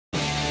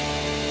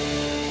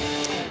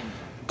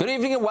Good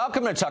evening and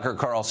welcome to Tucker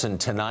Carlson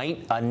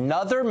Tonight.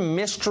 Another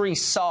mystery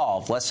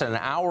solved. Less than an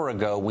hour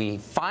ago, we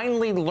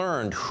finally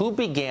learned who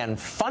began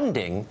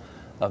funding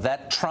of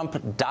that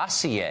Trump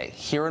dossier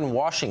here in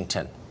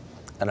Washington.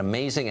 An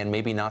amazing and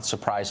maybe not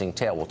surprising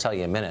tale. We'll tell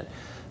you in a minute.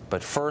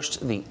 But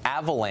first, the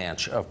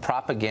avalanche of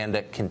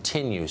propaganda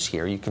continues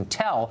here. You can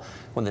tell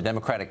when the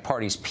Democratic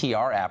Party's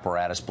PR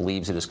apparatus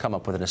believes it has come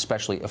up with an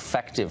especially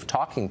effective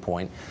talking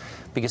point,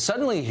 because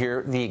suddenly you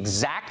hear the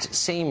exact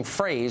same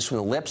phrase from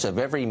the lips of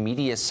every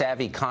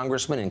media-savvy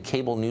congressman and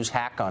cable news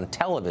hack on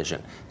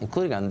television,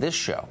 including on this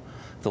show.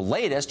 The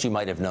latest, you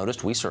might have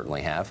noticed, we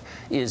certainly have,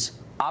 is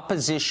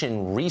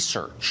opposition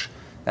research.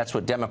 That's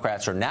what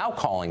Democrats are now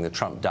calling the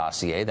Trump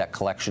dossier, that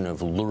collection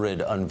of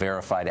lurid,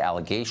 unverified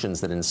allegations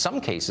that in some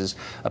cases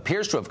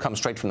appears to have come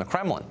straight from the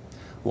Kremlin.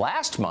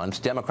 Last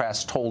month,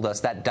 Democrats told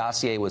us that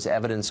dossier was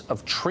evidence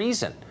of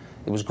treason.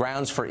 It was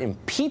grounds for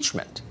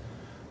impeachment.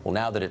 Well,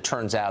 now that it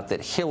turns out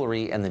that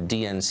Hillary and the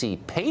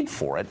DNC paid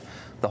for it,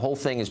 the whole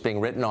thing is being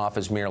written off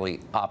as merely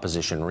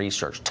opposition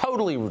research.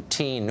 Totally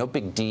routine, no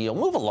big deal.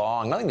 Move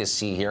along, nothing to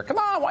see here. Come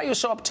on, why are you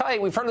so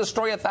uptight? We've heard the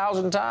story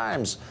 1,000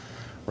 times.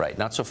 Right,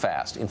 not so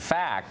fast. In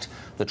fact,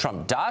 the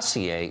Trump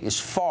dossier is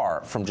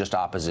far from just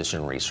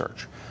opposition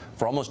research.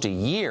 For almost a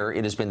year,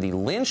 it has been the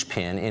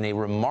linchpin in a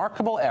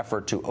remarkable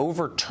effort to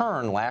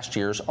overturn last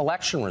year's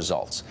election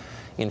results.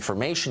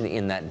 Information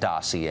in that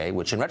dossier,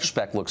 which in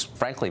retrospect looks,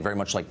 frankly, very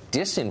much like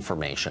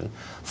disinformation,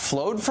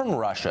 flowed from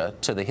Russia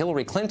to the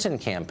Hillary Clinton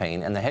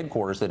campaign and the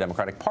headquarters of the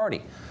Democratic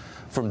Party.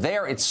 From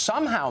there, it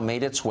somehow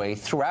made its way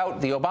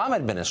throughout the Obama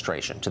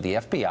administration to the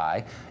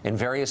FBI and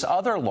various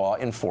other law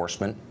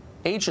enforcement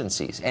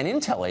agencies and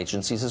intel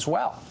agencies as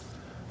well.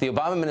 The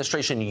Obama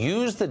administration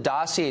used the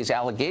dossier's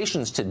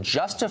allegations to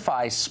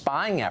justify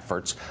spying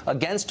efforts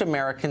against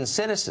American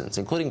citizens,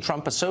 including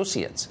Trump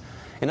associates.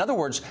 In other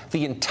words,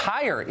 the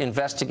entire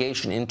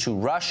investigation into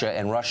Russia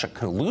and Russia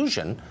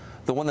collusion,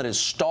 the one that has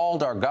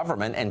stalled our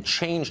government and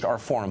changed our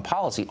foreign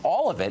policy,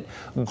 all of it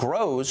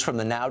grows from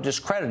the now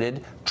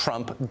discredited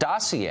Trump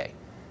dossier.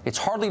 It's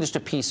hardly just a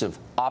piece of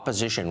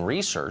opposition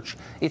research.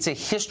 It's a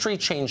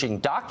history-changing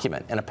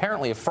document, and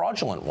apparently a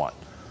fraudulent one.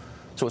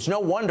 So it's no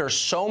wonder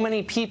so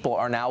many people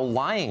are now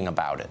lying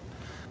about it.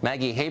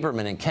 Maggie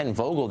Haberman and Ken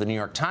Vogel of the New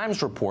York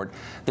Times report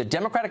that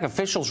Democratic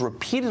officials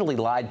repeatedly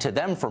lied to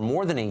them for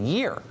more than a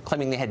year,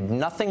 claiming they had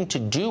nothing to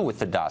do with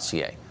the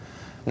dossier.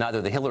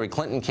 Neither the Hillary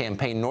Clinton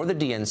campaign nor the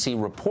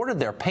DNC reported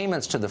their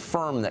payments to the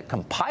firm that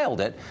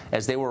compiled it,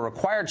 as they were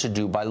required to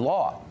do by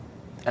law.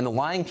 And the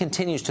lying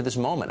continues to this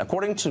moment.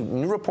 According to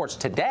new reports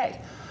today,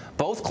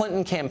 both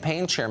Clinton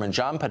campaign chairman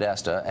John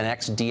Podesta and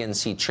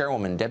ex-DNC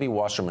chairwoman Debbie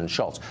Wasserman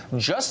Schultz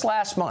just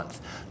last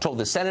month told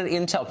the Senate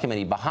Intel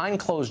Committee behind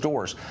closed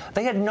doors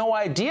they had no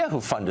idea who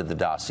funded the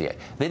dossier.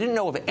 They didn't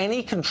know of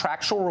any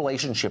contractual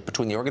relationship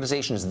between the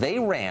organizations they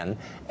ran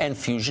and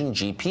Fusion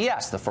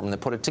GPS, the firm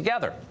that put it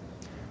together.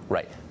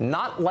 Right.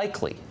 Not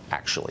likely,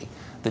 actually.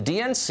 The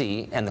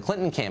DNC and the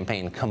Clinton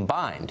campaign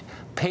combined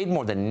paid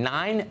more than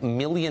 $9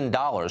 million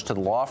to the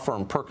law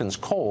firm Perkins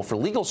Coie for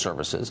legal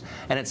services,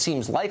 and it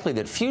seems likely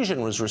that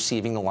Fusion was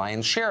receiving the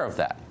lion's share of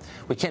that.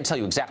 We can't tell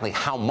you exactly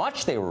how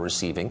much they were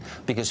receiving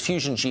because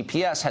Fusion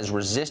GPS has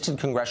resisted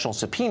congressional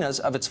subpoenas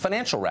of its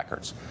financial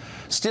records.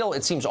 Still,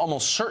 it seems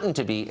almost certain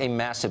to be a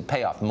massive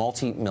payoff,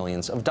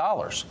 multi-millions of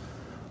dollars.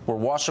 Were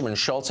Wasserman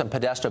Schultz and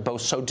Podesta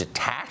both so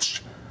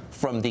detached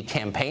from the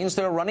campaigns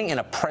they were running in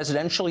a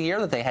presidential year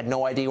that they had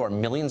no idea where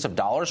millions of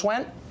dollars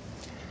went?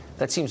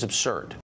 That seems absurd.